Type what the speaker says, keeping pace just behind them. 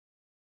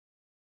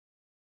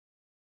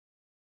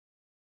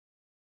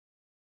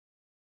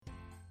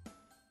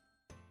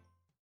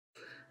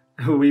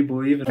We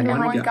believe in in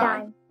one one God,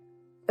 God,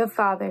 the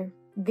Father,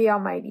 the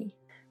Almighty,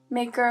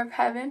 maker of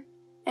heaven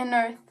and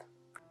earth,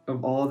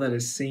 of all that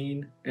is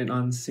seen and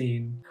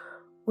unseen.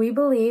 We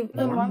believe In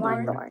in one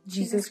one Lord, Lord,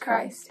 Jesus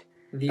Christ,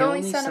 The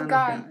only Son of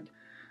God,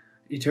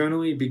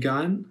 eternally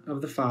begotten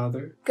of the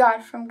Father,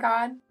 God from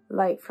God,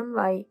 light from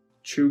light,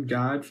 true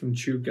God from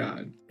true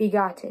God.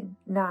 begotten,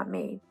 not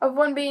made. of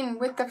one being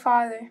with the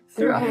Father.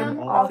 Through Through him him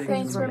all all things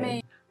things were were made.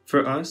 made.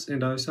 For us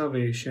and our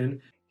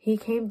salvation, He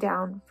came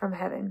down from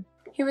heaven.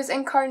 He was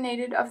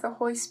incarnated of the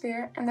Holy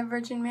Spirit and the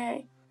Virgin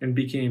Mary. and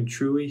became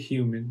truly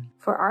human.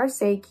 For our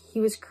sake,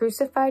 he was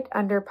crucified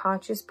under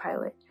Pontius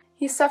Pilate.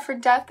 He suffered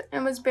death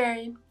and was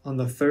buried On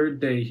the third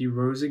day he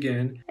rose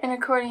again. in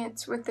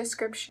accordance with the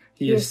Scripture.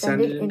 He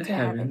ascended into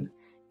heaven,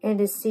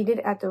 and is seated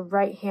at the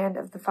right hand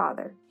of the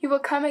Father. He will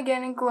come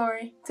again in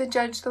glory to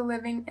judge the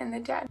living and the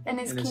dead, and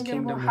his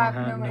kingdom will have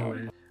no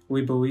end.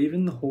 We believe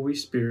in the Holy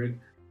Spirit,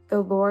 The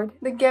Lord,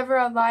 The giver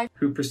of life,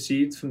 who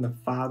proceeds from the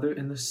Father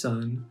and the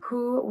Son,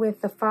 who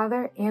with the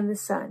Father and the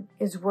Son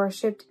is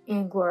worshipped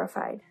and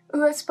glorified.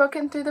 who has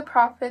spoken through the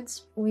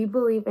prophets. We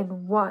believe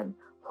in one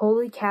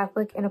holy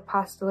Catholic and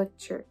Apostolic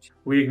Church.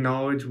 we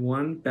acknowledge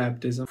one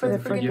baptism For the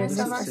forgiveness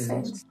of our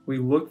sins. We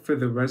look for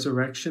the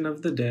resurrection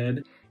of the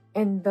dead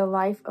And the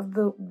life of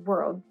the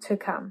world to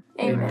come.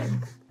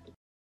 Amen.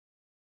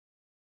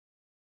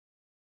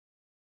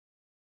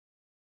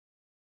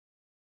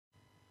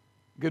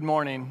 Good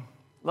morning.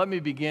 Let me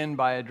begin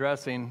by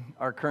addressing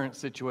our current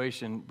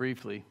situation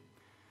briefly.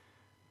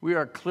 We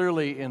are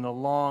clearly in the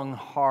long,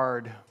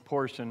 hard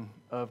portion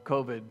of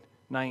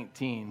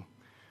COVID-19.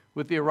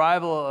 With the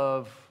arrival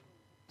of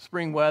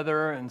spring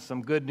weather and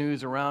some good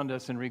news around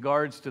us in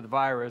regards to the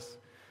virus,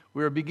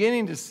 we are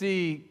beginning to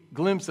see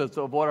glimpses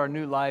of what our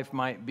new life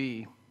might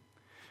be.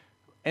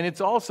 And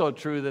it's also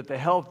true that the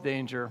health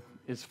danger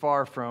is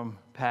far from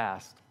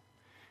past.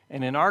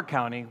 And in our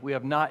county, we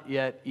have not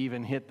yet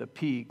even hit the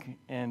peak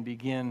and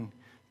begin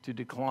to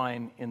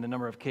decline in the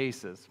number of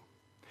cases.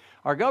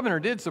 Our governor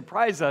did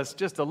surprise us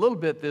just a little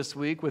bit this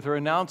week with her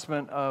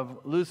announcement of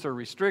looser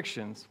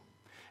restrictions.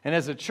 And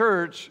as a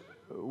church,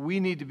 we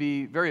need to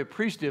be very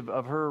appreciative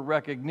of her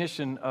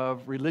recognition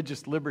of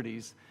religious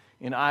liberties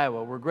in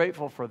Iowa. We're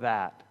grateful for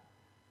that.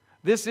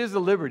 This is a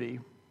liberty,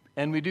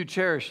 and we do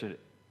cherish it.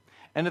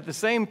 And at the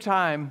same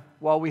time,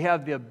 while we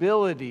have the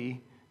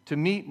ability to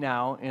meet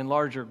now in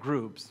larger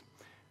groups,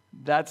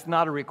 that's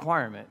not a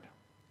requirement.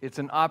 It's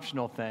an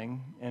optional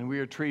thing, and we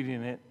are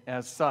treating it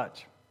as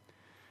such.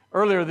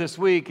 Earlier this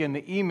week, in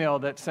the email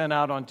that's sent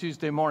out on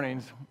Tuesday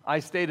mornings, I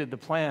stated the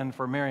plan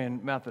for Marian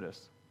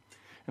Methodist.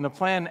 And the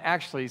plan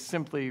actually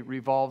simply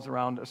revolves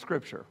around a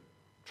scripture.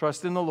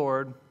 Trust in the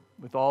Lord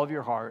with all of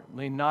your heart.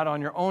 Lean not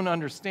on your own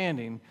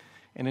understanding.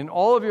 And in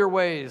all of your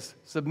ways,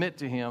 submit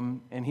to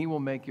him, and he will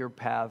make your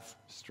paths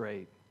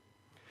straight.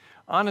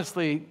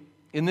 Honestly,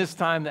 in this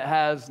time that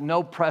has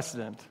no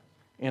precedent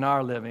in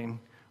our living,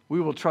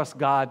 we will trust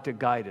God to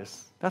guide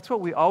us. That's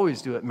what we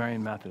always do at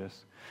Marian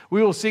Methodist.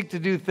 We will seek to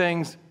do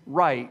things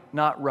right,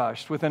 not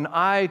rushed, with an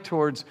eye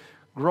towards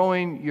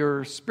growing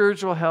your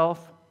spiritual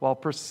health while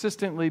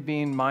persistently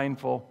being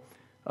mindful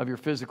of your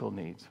physical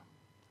needs.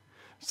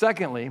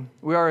 Secondly,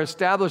 we are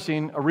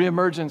establishing a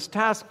reemergence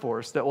task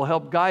force that will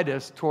help guide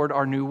us toward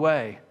our new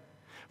way.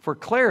 For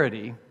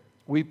clarity,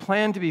 we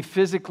plan to be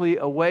physically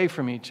away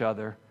from each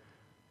other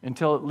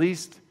until at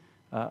least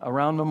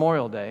around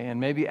Memorial Day and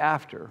maybe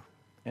after.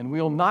 And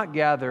we will not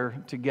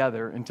gather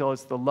together until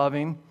it's the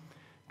loving,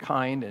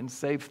 kind, and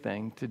safe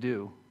thing to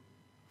do.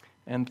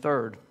 And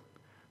third,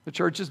 the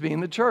church is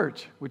being the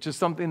church, which is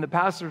something the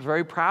pastor is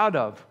very proud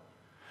of.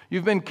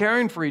 You've been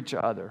caring for each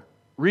other,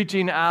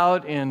 reaching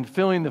out and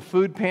filling the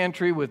food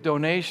pantry with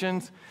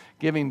donations,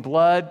 giving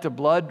blood to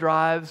blood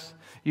drives.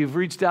 You've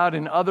reached out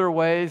in other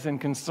ways in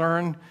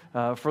concern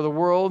for the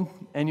world,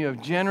 and you have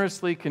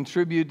generously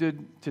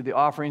contributed to the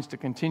offerings to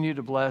continue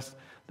to bless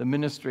the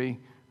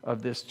ministry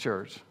of this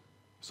church.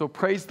 So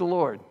praise the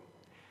Lord,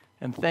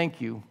 and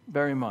thank you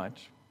very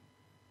much.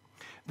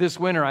 This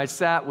winter, I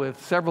sat with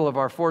several of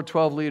our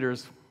 412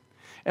 leaders,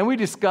 and we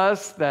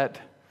discussed that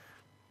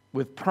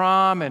with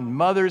prom and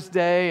Mother's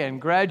Day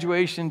and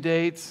graduation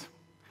dates,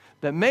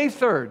 that May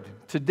 3rd,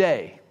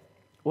 today,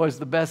 was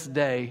the best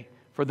day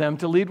for them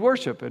to lead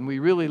worship, and we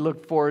really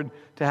look forward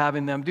to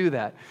having them do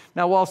that.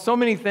 Now, while so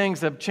many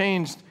things have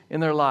changed in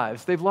their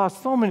lives, they've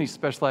lost so many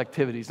special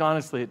activities.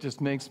 Honestly, it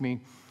just makes me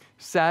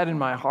sad in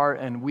my heart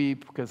and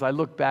weep because I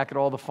look back at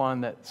all the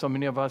fun that so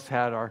many of us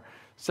had our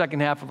second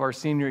half of our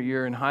senior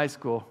year in high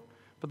school,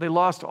 but they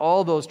lost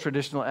all those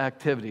traditional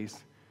activities.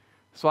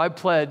 So I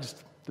pledged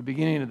at the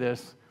beginning of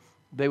this,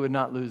 they would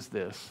not lose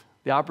this,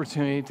 the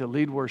opportunity to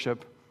lead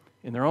worship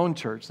in their own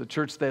church, the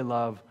church they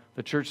love,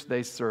 the church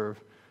they serve,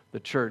 the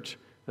church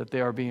that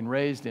they are being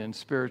raised in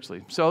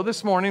spiritually. So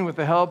this morning, with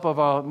the help of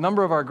a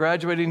number of our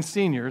graduating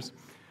seniors,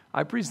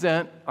 I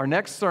present our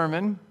next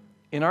sermon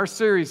in our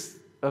series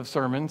of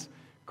sermons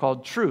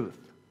called Truth,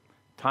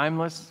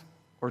 Timeless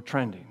or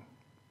Trending.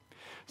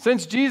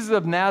 Since Jesus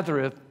of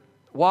Nazareth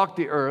walked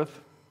the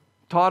earth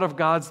taught of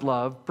God's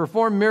love,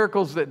 performed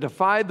miracles that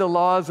defied the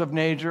laws of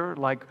nature,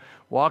 like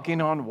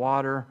walking on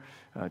water,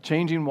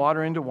 changing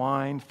water into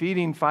wine,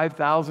 feeding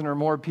 5,000 or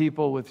more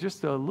people with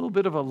just a little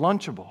bit of a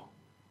Lunchable,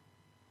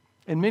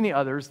 and many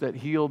others that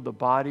healed the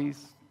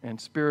bodies and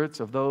spirits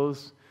of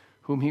those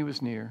whom he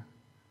was near,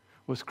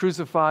 was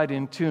crucified,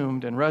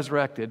 entombed, and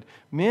resurrected.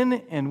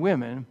 Men and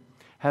women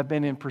have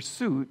been in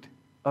pursuit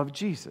of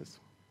Jesus.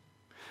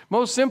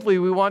 Most simply,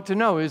 we want to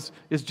know, is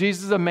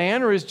Jesus a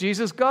man or is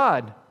Jesus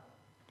God?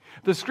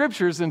 The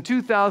scriptures in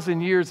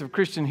 2,000 years of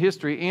Christian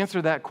history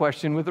answer that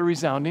question with a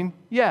resounding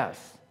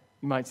yes.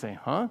 You might say,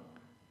 huh?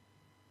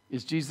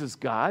 Is Jesus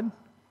God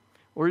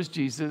or is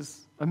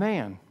Jesus a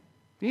man?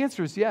 The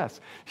answer is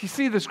yes. You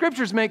see, the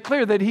scriptures make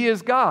clear that he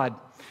is God.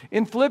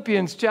 In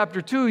Philippians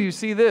chapter 2, you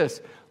see this.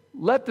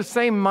 Let the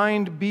same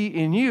mind be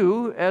in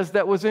you as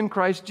that was in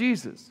Christ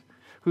Jesus,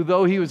 who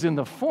though he was in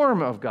the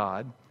form of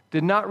God,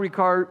 did not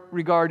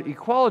regard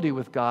equality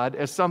with God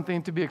as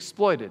something to be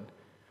exploited,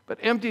 but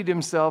emptied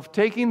himself,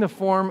 taking the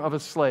form of a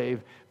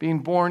slave, being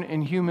born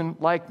in human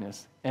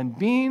likeness, and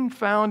being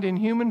found in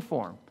human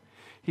form,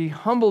 he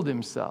humbled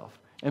himself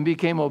and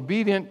became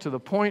obedient to the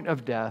point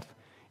of death,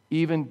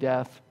 even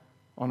death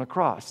on a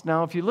cross.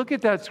 Now, if you look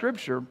at that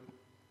scripture,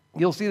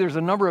 you'll see there's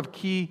a number of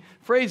key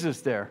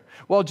phrases there.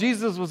 While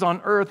Jesus was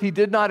on earth, he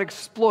did not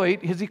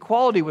exploit his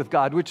equality with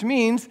God, which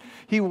means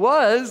he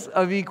was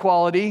of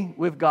equality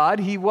with God.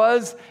 He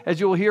was, as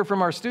you'll hear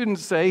from our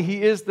students say,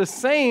 he is the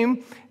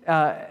same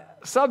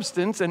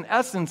substance and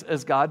essence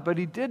as God, but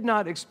he did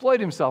not exploit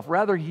himself.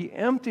 Rather, he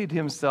emptied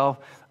himself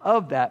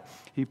of that.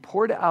 He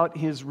poured out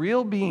his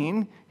real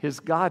being, his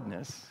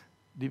godness,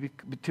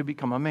 to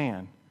become a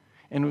man,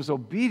 and was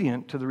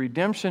obedient to the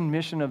redemption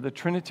mission of the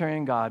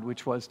Trinitarian God,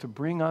 which was to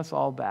bring us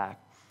all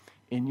back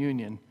in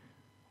union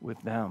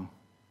with them.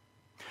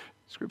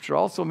 Scripture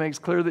also makes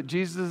clear that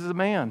Jesus is a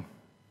man.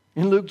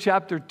 In Luke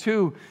chapter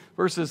 2,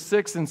 verses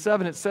 6 and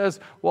 7, it says,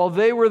 while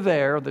they were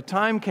there, the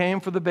time came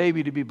for the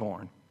baby to be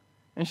born.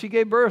 And she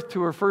gave birth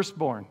to her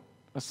firstborn,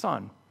 a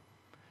son.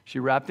 She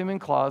wrapped him in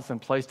cloths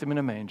and placed him in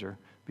a manger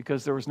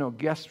because there was no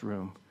guest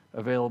room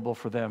available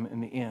for them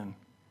in the inn.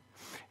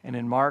 And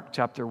in Mark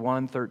chapter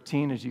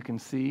 1:13, as you can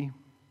see,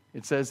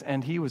 it says,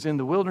 and he was in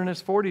the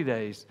wilderness 40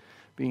 days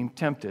being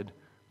tempted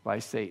by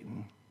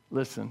Satan.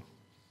 Listen,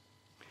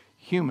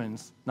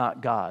 humans,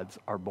 not gods,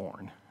 are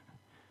born.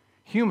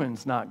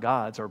 Humans, not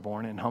gods, are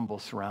born in humble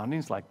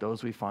surroundings like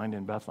those we find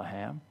in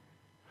Bethlehem.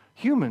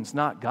 Humans,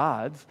 not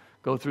gods,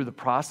 go through the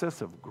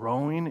process of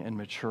growing and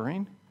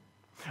maturing.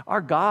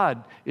 Our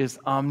God is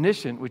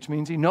omniscient, which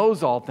means he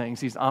knows all things.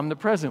 He's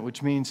omnipresent,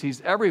 which means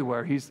he's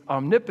everywhere. He's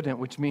omnipotent,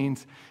 which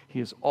means he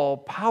is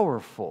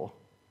all-powerful.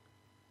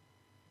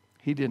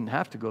 He didn't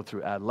have to go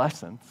through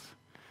adolescence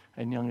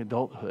and young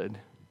adulthood,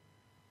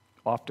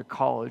 off to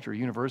college or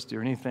university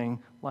or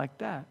anything like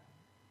that.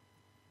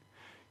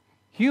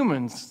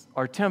 Humans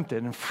are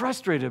tempted and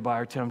frustrated by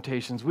our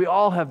temptations. We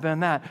all have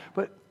been that.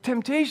 But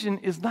temptation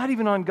is not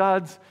even on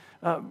God's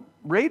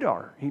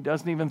radar. He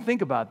doesn't even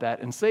think about that.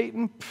 And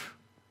Satan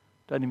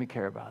doesn't even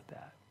care about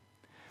that.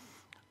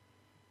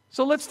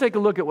 So let's take a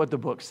look at what the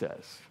book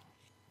says,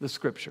 the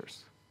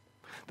scriptures.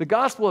 The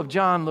Gospel of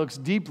John looks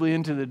deeply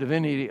into the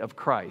divinity of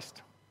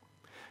Christ.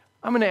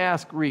 I'm going to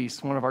ask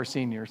Reese, one of our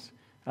seniors,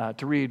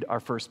 to read our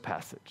first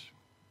passage.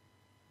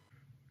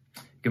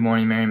 Good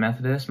morning, Marian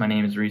Methodist. My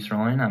name is Reese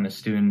Rowland. I'm a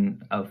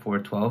student of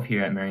 412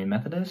 here at Marian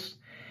Methodist.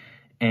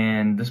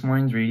 And this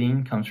morning's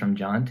reading comes from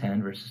John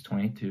 10, verses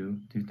 22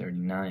 through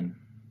 39.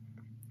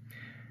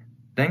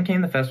 Then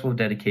came the festival of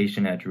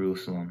dedication at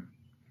Jerusalem.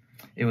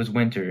 It was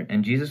winter,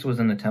 and Jesus was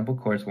in the temple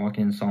courts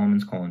walking in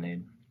Solomon's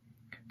colonnade.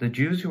 The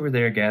Jews who were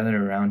there gathered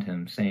around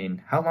him,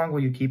 saying, how long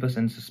will you keep us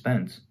in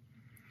suspense?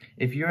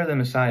 If you are the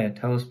Messiah,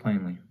 tell us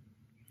plainly.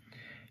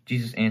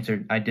 Jesus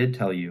answered, I did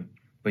tell you,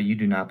 but you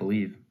do not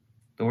believe.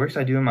 The works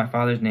I do in my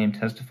Father's name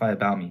testify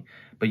about me,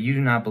 but you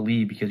do not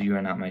believe because you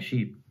are not my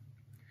sheep.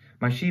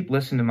 My sheep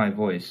listen to my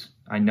voice.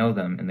 I know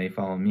them, and they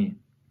follow me.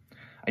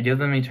 I give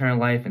them eternal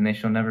life, and they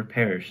shall never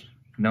perish.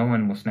 No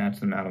one will snatch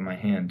them out of my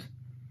hand.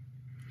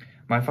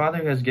 My Father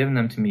who has given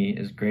them to me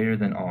is greater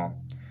than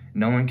all.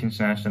 No one can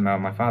snatch them out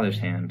of my Father's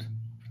hand.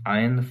 I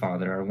and the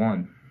Father are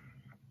one.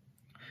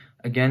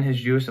 Again, his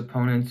Jewish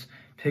opponents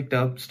picked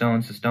up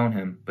stones to stone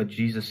him, but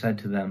Jesus said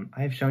to them,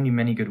 I have shown you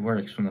many good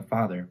works from the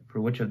Father.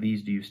 For which of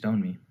these do you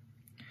stone me?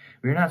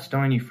 We are not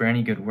stoning you for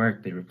any good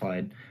work, they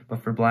replied,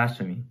 but for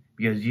blasphemy,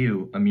 because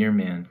you, a mere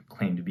man,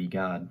 claim to be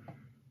God.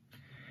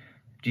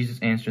 Jesus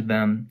answered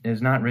them, it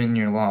is not written in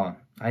your law,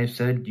 I have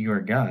said you are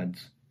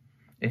gods.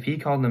 If he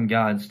called them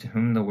gods to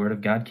whom the word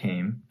of God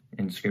came,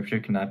 and Scripture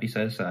cannot be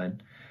set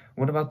aside,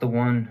 what about the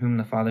one whom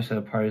the Father set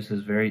apart as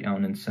his very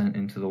own and sent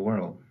into the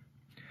world?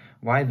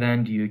 Why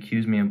then do you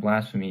accuse me of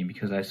blasphemy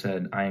because I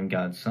said, I am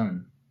God's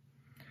Son?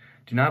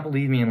 Do not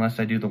believe me unless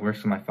I do the works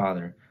of my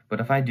Father, but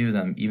if I do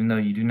them, even though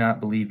you do not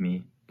believe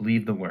me,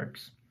 believe the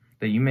works,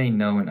 that you may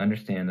know and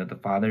understand that the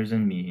Father is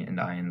in me and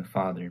I in the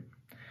Father.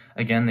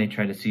 Again they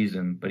tried to seize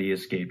him, but he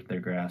escaped their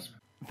grasp.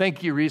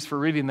 Thank you, Reese, for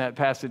reading that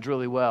passage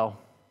really well.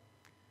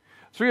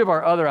 Three of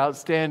our other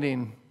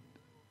outstanding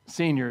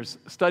seniors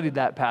studied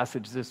that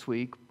passage this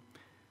week.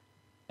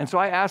 And so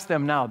I ask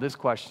them now this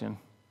question: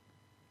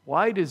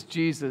 why does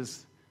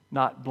Jesus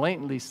not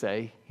blatantly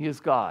say he is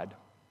God?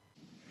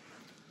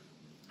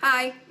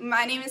 Hi,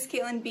 my name is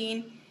Caitlin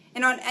Bean,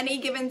 and on any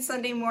given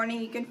Sunday morning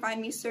you can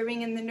find me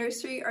serving in the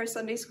nursery or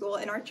Sunday school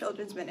in our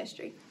children's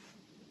ministry.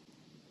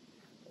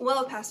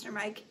 Well, Pastor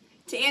Mike,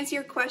 to answer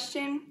your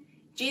question,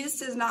 Jesus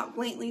does not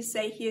blatantly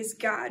say he is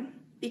God,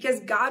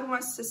 because God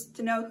wants us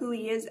to know who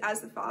he is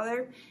as the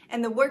Father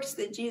and the works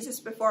that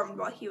Jesus performed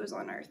while he was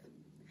on earth.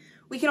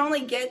 We can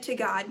only get to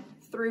God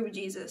through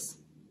Jesus.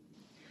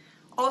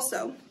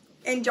 Also,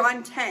 in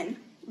John 10,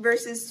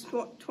 verses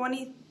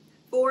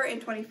 24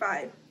 and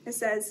 25, it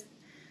says,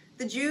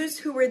 "The Jews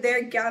who were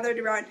there gathered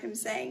around him,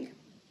 saying,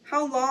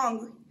 'How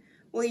long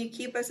will you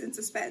keep us in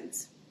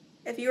suspense?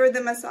 If you are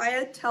the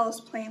Messiah, tell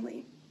us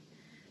plainly.'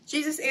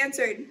 Jesus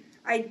answered,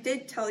 'I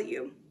did tell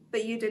you,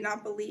 but you did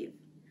not believe.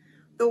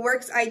 The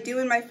works I do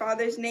in my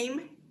Father's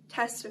name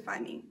testify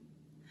me.'"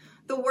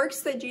 The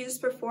works that Jesus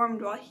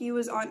performed while he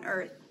was on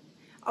earth,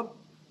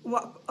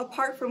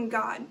 apart from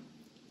God,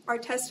 are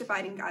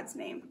testified in God's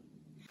name.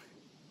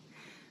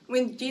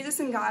 When Jesus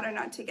and God are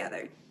not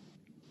together,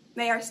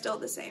 they are still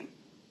the same.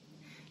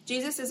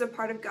 Jesus is a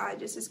part of God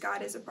just as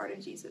God is a part of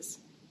Jesus.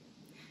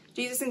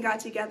 Jesus and God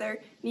together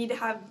you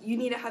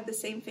need to have the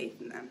same faith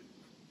in them.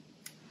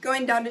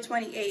 Going down to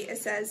 28, it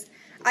says,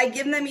 "I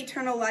give them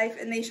eternal life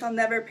and they shall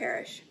never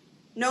perish.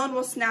 No one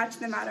will snatch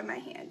them out of my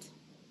hand."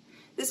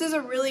 This is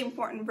a really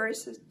important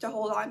verse to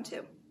hold on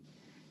to.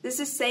 This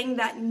is saying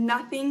that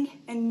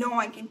nothing and no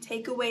one can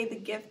take away the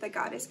gift that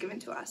God has given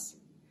to us.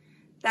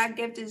 That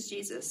gift is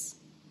Jesus.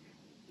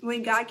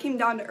 When God came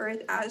down to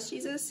earth as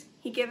Jesus,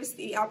 he gave us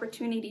the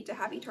opportunity to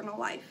have eternal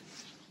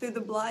life through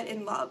the blood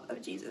and love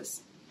of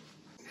Jesus.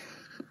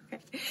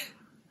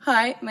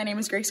 Hi, my name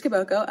is Grace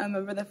Cabocco. I'm a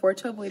member of the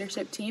 412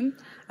 leadership team.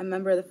 I'm a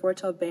member of the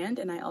 412 band,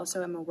 and I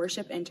also am a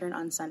worship intern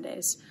on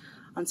Sundays.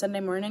 On Sunday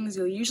mornings,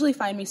 you'll usually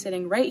find me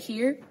sitting right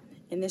here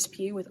in this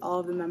pew with all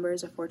of the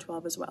members of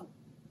 412 as well.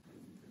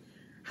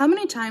 How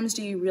many times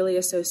do you really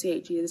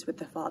associate Jesus with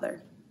the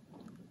Father?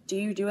 Do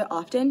you do it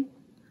often?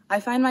 I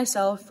find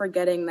myself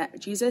forgetting that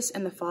Jesus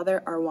and the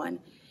Father are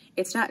one.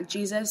 It's not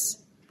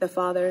Jesus, the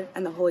Father,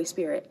 and the Holy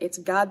Spirit. It's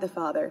God the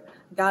Father,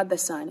 God the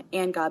Son,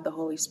 and God the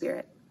Holy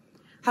Spirit.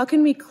 How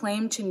can we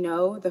claim to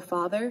know the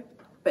Father,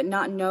 but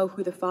not know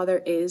who the Father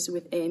is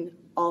within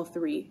all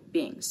three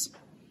beings?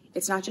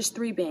 It's not just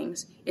three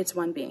beings, it's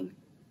one being.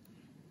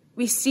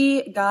 We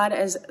see God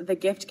as the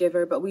gift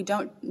giver, but we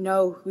don't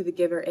know who the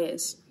giver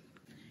is.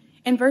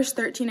 In verse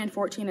 13 and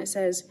 14 it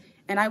says,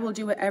 "And I will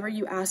do whatever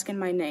you ask in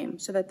my name,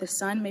 so that the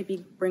Son may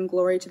bring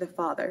glory to the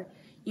Father.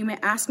 You may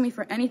ask me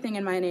for anything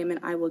in my name, and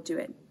I will do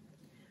it."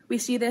 We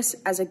see this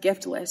as a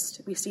gift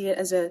list. We see it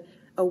as a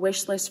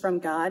wish list from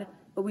God,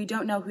 but we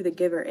don't know who the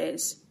giver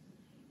is.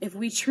 If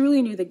we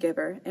truly knew the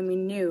giver, and we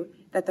knew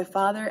that the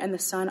Father and the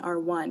Son are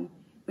one,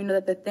 we know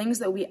that the things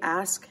that we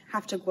ask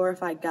have to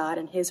glorify God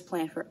and his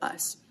plan for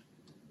us,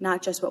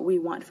 not just what we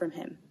want from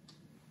him.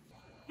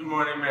 Good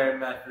morning, Mary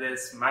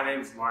Methodist. My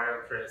name is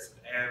Mario Crisp,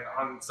 and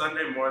on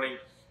Sunday morning,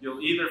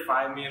 you'll either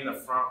find me in the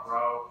front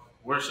row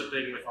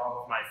worshiping with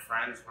all of my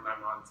friends when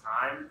I'm on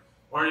time,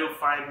 or you'll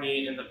find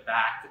me in the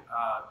back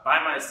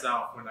by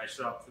myself when I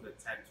show up to the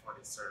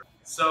 10:20 service.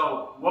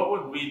 So what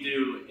would we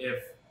do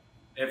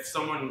if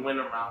someone went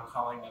around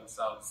calling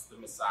themselves the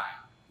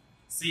Messiah?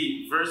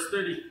 See, verse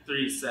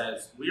 33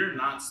 says, "We are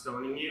not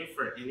stoning you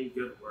for any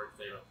good work,"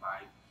 they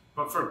replied,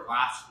 "but for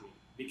blasphemy,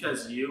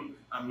 because you,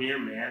 a mere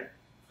man,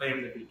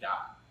 claim to be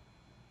God."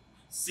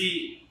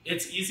 See,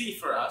 it's easy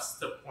for us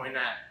to point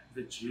at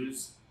the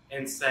Jews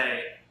and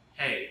say,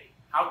 "Hey,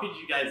 how could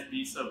you guys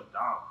be so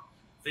dumb,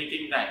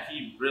 thinking that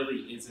he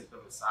really isn't the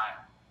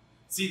Messiah?"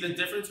 See, the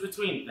difference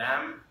between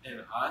them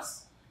and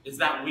us is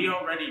that we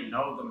already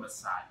know the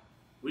Messiah.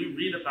 We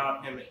read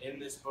about him in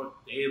this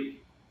book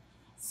daily.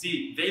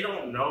 See, they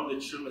don't know the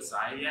true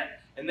Messiah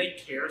yet, and they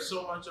care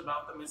so much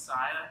about the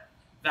Messiah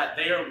that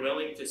they are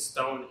willing to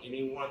stone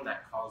anyone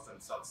that calls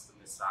themselves the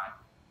Messiah.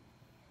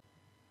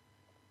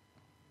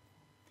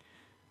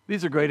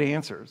 These are great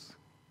answers.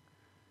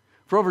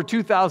 For over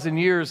 2,000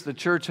 years, the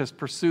church has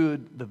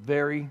pursued the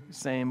very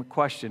same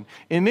question.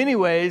 In many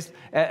ways,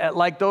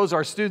 like those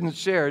our students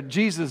shared,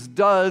 Jesus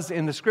does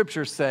in the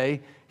scriptures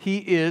say he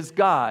is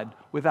God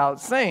without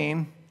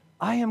saying,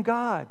 "I am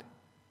God."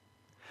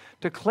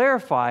 To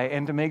clarify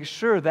and to make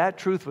sure that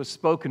truth was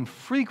spoken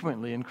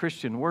frequently in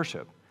Christian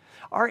worship,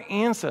 our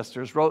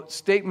ancestors wrote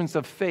statements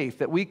of faith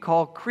that we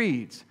call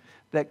creeds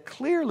that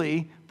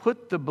clearly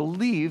put the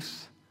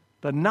beliefs,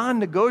 the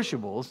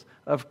non-negotiables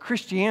of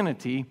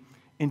Christianity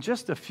in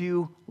just a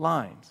few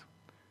lines.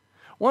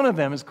 One of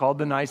them is called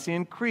the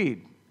Nicene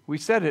Creed. We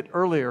said it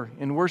earlier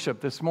in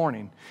worship this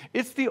morning.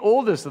 It's the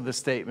oldest of the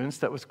statements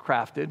that was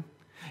crafted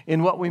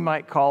in what we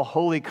might call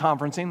holy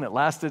conferencing that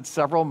lasted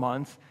several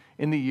months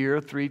in the year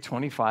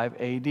 325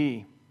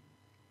 AD.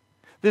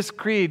 This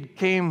creed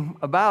came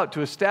about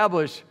to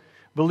establish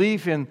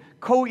belief in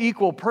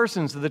co-equal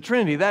persons of the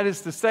Trinity. That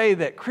is to say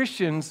that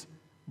Christians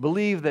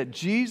believe that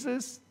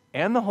Jesus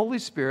and the Holy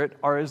Spirit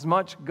are as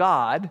much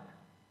God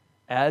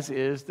as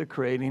is the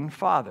creating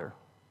Father.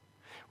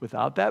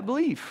 Without that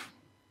belief,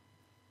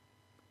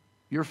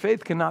 your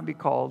faith cannot be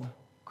called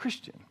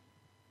Christian.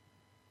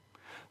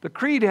 The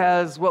creed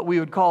has what we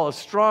would call a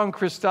strong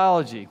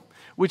Christology,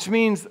 which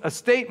means a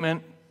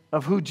statement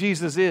of who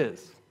Jesus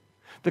is.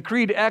 The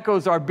creed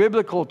echoes our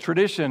biblical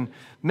tradition,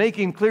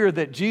 making clear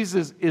that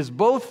Jesus is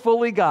both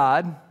fully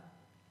God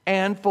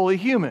and fully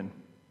human.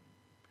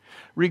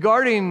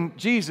 Regarding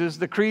Jesus,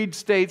 the creed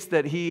states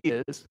that he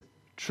is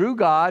true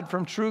God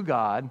from true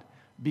God,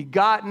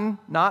 begotten,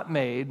 not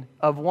made,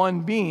 of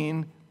one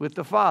being with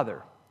the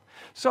Father.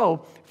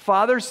 So,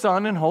 Father,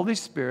 Son, and Holy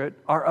Spirit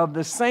are of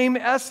the same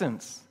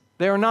essence.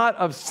 They are not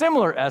of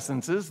similar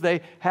essences.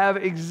 They have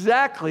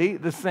exactly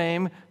the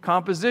same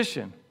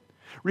composition.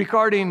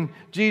 Regarding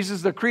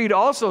Jesus, the creed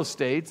also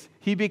states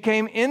he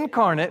became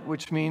incarnate,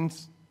 which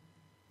means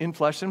in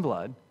flesh and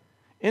blood,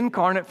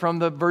 incarnate from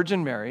the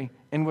Virgin Mary,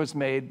 and was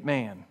made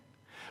man.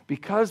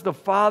 Because the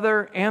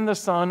Father and the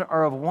Son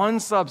are of one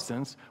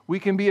substance, we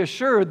can be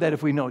assured that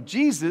if we know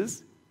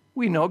Jesus,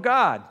 we know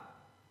God.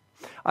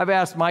 I've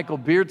asked Michael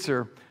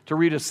Beertzer to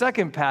read a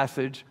second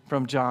passage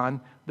from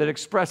John that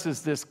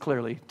expresses this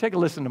clearly. Take a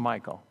listen to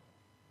Michael.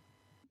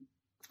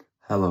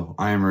 Hello,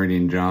 I am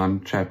reading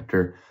John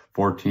chapter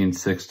 14,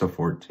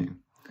 6-14.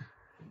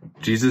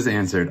 Jesus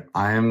answered,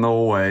 I am the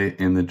way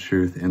and the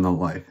truth and the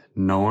life.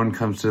 No one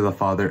comes to the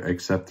Father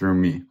except through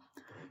me.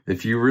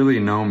 If you really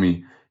know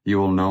me, you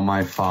will know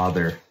my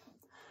Father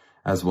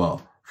as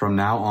well. From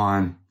now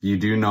on, you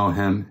do know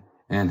him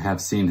and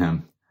have seen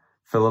him.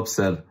 Philip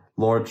said,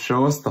 Lord,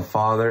 show us the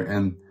Father,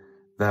 and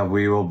that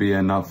we will be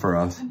enough for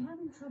us.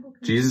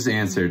 Jesus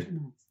answered,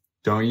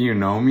 don't you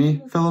know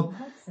me, Philip,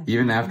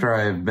 even after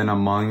I have been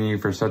among you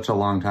for such a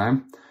long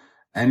time?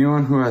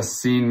 Anyone who has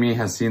seen me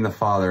has seen the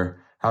Father.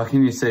 How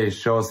can you say,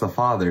 show us the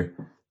Father?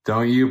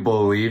 Don't you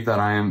believe that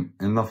I am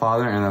in the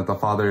Father and that the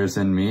Father is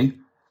in me?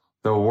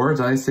 The words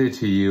I say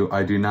to you,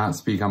 I do not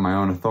speak on my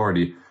own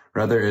authority.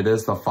 Rather, it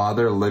is the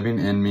Father living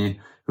in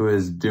me who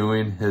is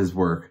doing his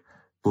work.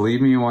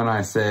 Believe me when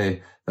I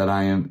say that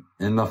I am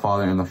in the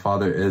Father and the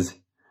Father is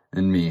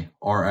in me,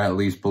 or at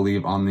least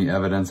believe on the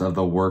evidence of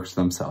the works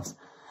themselves.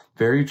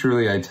 Very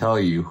truly I tell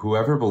you,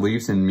 whoever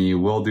believes in me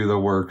will do the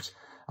works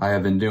I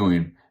have been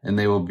doing, and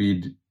they will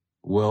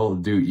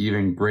do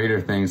even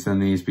greater things than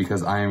these,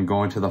 because I am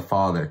going to the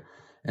Father.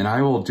 And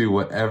I will do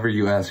whatever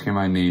you ask in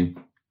my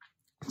name,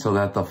 so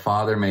that the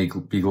Father may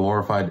be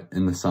glorified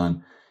in the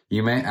Son.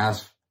 You may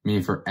ask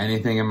me for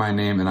anything in my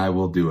name, and I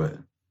will do it.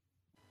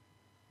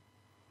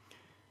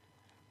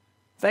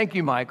 Thank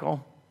you,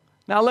 Michael.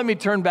 Now let me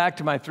turn back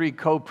to my three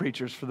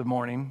co-preachers for the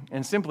morning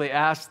and simply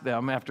ask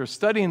them, after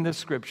studying this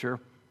scripture,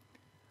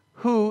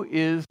 who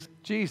is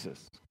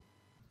Jesus?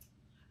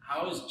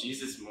 How is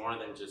Jesus more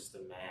than just a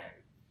man?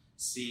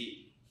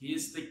 See, he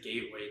is the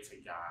gateway to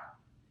God.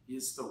 He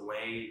is the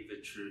way,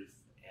 the truth,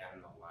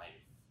 and the life.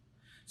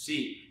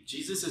 See,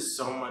 Jesus is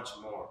so much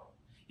more.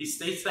 He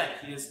states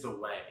that he is the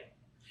way.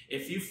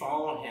 If you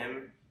follow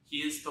him, he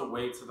is the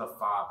way to the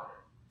Father.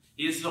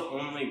 He is the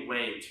only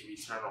way to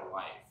eternal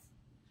life.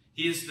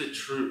 He is the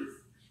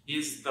truth. He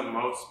is the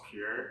most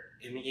pure,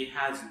 and he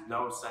has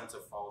no sense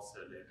of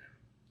falsehood in him.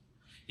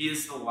 He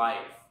is the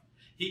life.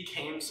 He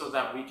came so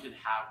that we could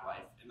have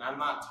life. And I'm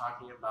not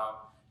talking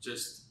about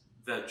just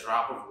the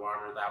drop of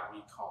water that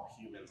we call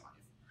human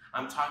life.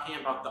 I'm talking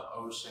about the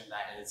ocean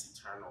that is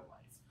eternal life.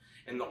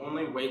 And the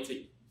only way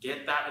to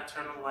get that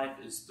eternal life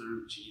is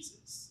through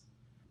Jesus.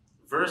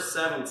 Verse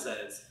 7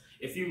 says,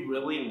 if you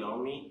really know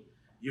me,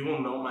 you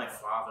will know my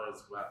Father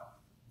as well.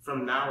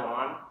 From now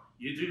on,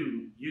 you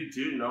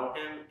do know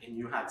him and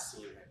you have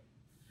seen him.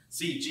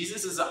 See,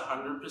 Jesus is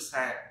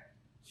 100%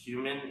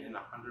 human and 100%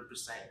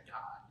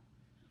 God.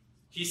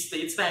 He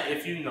states that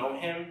if you know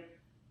him,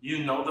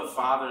 you know the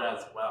Father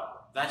as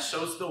well. That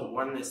shows the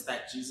oneness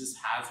that Jesus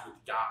has with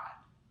God.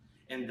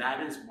 And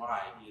that is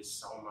why he is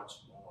so much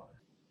more.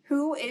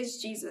 Who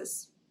is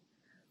Jesus?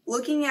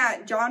 Looking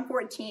at John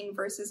 14,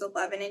 verses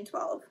 11 and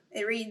 12,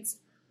 it reads,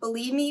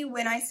 believe me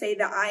when I say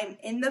that I am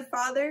in the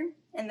Father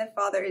and the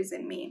Father is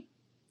in me.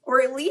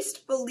 Or at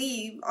least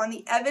believe on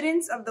the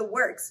evidence of the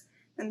works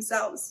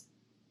themselves.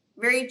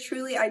 Very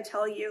truly I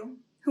tell you,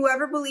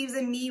 whoever believes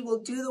in me will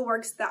do the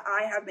works that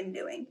I have been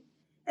doing.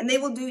 And they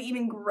will do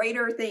even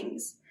greater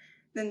things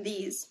than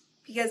these,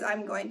 because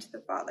I'm going to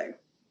the Father.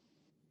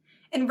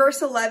 In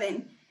verse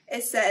 11,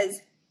 it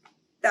says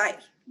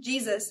that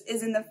Jesus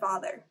is in the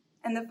Father,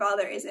 and the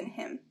Father is in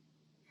him.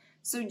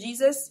 So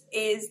Jesus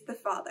is the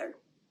Father.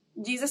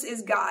 Jesus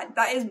is God.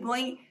 That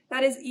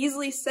is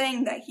easily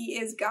saying that he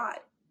is God.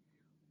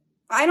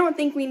 I don't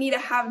think we need to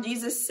have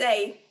Jesus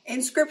say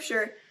in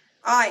Scripture,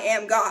 I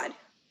am God.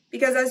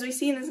 Because as we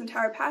see in this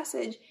entire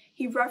passage,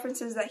 he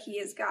references that he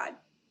is God.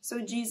 So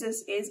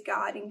Jesus is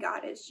God and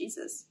God is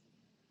Jesus.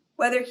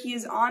 Whether he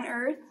is on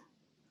earth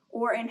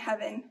or in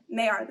heaven,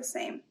 they are the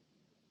same.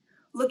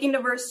 Looking to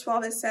verse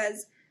 12, it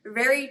says,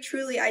 very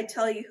truly I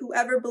tell you,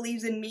 whoever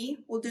believes in me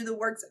will do the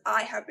works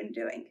I have been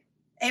doing,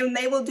 and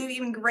they will do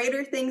even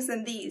greater things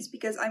than these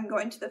because I'm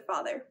going to the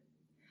Father.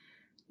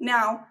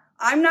 Now,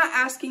 I'm not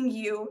asking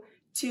you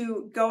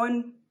to go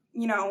and,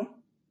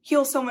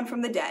 heal someone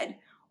from the dead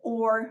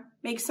or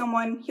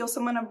heal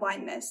someone of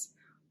blindness,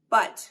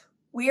 but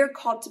we are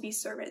called to be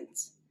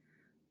servants.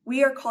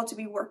 We are called to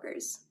be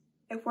workers.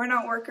 If we're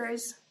not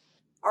workers,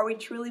 are we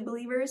truly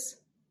believers?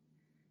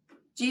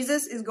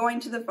 Jesus is going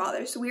to the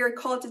Father, so we are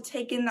called to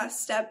take in that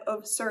step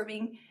of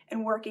serving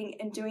and working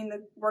and doing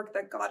the work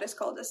that God has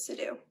called us to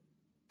do.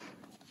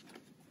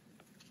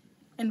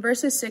 In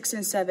verses 6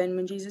 and 7,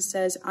 when Jesus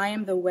says, I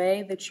am the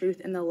way, the truth,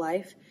 and the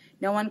life,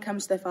 no one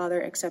comes to the Father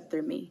except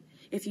through me.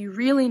 If you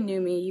really knew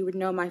me, you would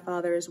know my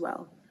Father as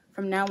well.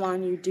 From now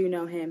on, you do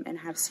know him and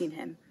have seen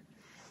him.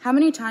 How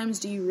many times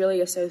do you really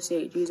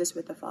associate Jesus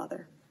with the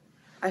Father?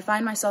 I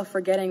find myself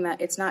forgetting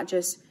that it's not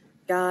just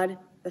God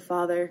the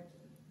Father,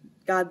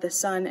 God the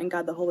Son, and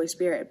God the Holy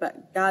Spirit,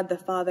 but God the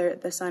Father,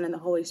 the Son, and the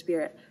Holy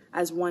Spirit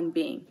as one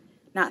being,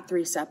 not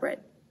three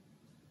separate.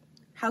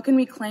 How can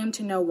we claim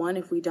to know one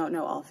if we don't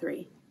know all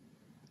three?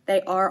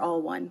 They are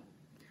all one.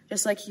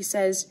 Just like he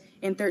says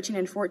in 13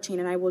 and 14,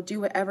 and I will do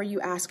whatever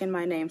you ask in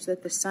my name, so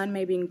that the Son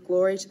may bring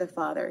glory to the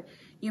Father.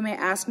 You may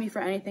ask me for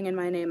anything in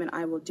my name, and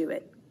I will do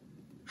it.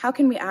 How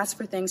can we ask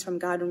for things from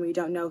God when we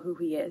don't know who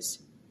he is,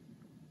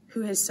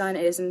 who his Son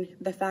is, and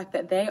the fact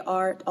that they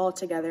are all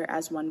together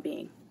as one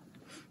being?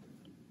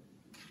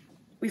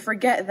 We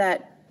forget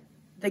that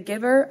the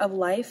giver of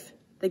life,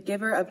 the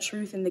giver of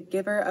truth, and the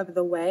giver of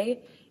the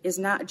way is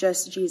not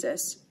just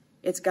Jesus,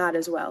 it's God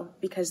as well,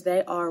 because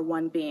they are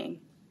one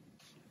being.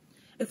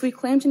 If we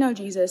claim to know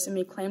Jesus and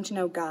we claim to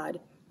know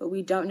God, but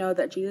we don't know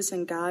that Jesus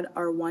and God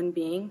are one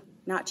being,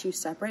 not two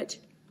separate,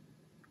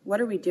 what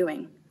are we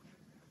doing?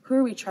 Who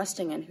are we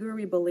trusting in? Who are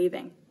we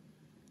believing?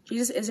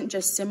 Jesus isn't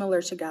just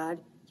similar to God.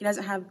 He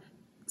doesn't have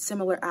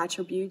similar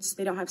attributes.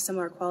 They don't have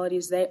similar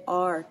qualities. They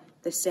are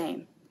the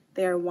same.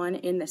 They are one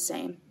in the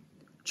same.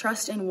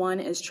 Trust in one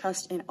is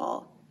trust in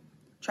all.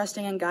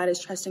 Trusting in God is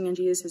trusting in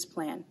Jesus'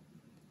 plan.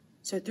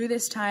 So through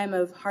this time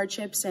of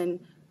hardships and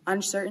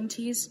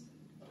uncertainties,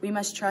 we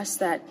must trust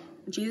that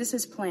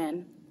Jesus'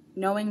 plan,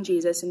 knowing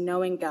Jesus and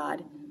knowing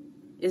God,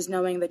 is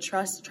knowing the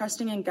trust.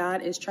 Trusting in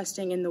God is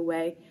trusting in the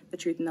way, the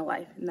truth, and the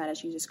life, and that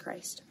is Jesus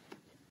Christ.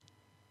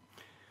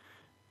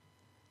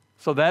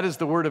 So that is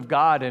the word of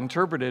God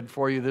interpreted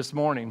for you this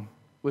morning.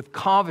 With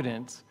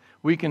confidence,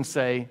 we can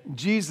say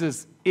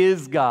Jesus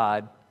is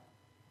God,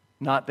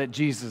 not that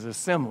Jesus is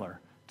similar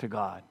to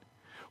God.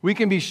 We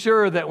can be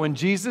sure that when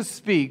Jesus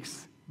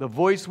speaks, the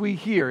voice we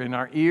hear in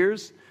our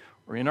ears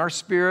or in our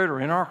spirit or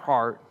in our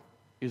heart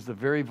is the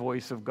very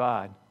voice of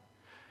God.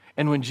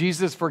 And when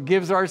Jesus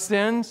forgives our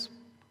sins,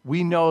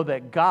 we know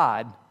that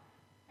God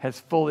has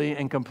fully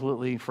and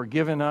completely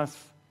forgiven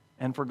us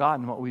and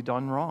forgotten what we've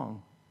done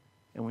wrong.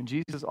 And when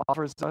Jesus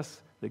offers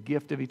us the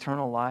gift of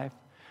eternal life,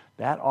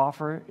 that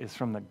offer is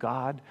from the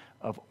God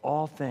of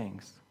all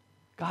things.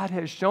 God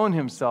has shown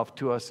himself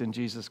to us in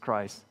Jesus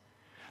Christ.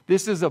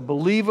 This is a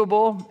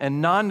believable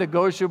and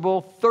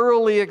non-negotiable,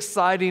 thoroughly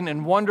exciting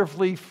and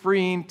wonderfully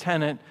freeing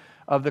tenet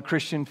of the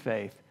Christian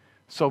faith.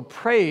 So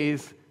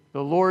praise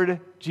the Lord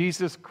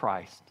Jesus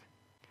Christ.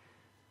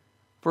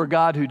 For a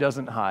God who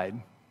doesn't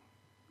hide,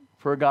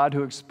 for a God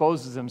who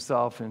exposes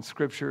himself in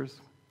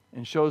scriptures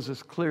and shows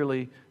us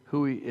clearly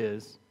who he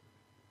is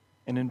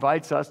and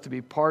invites us to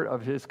be part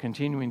of his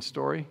continuing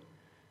story,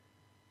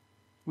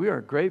 we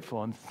are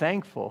grateful and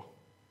thankful,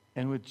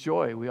 and with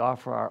joy we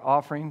offer our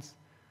offerings,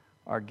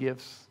 our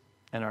gifts,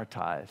 and our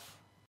tithes.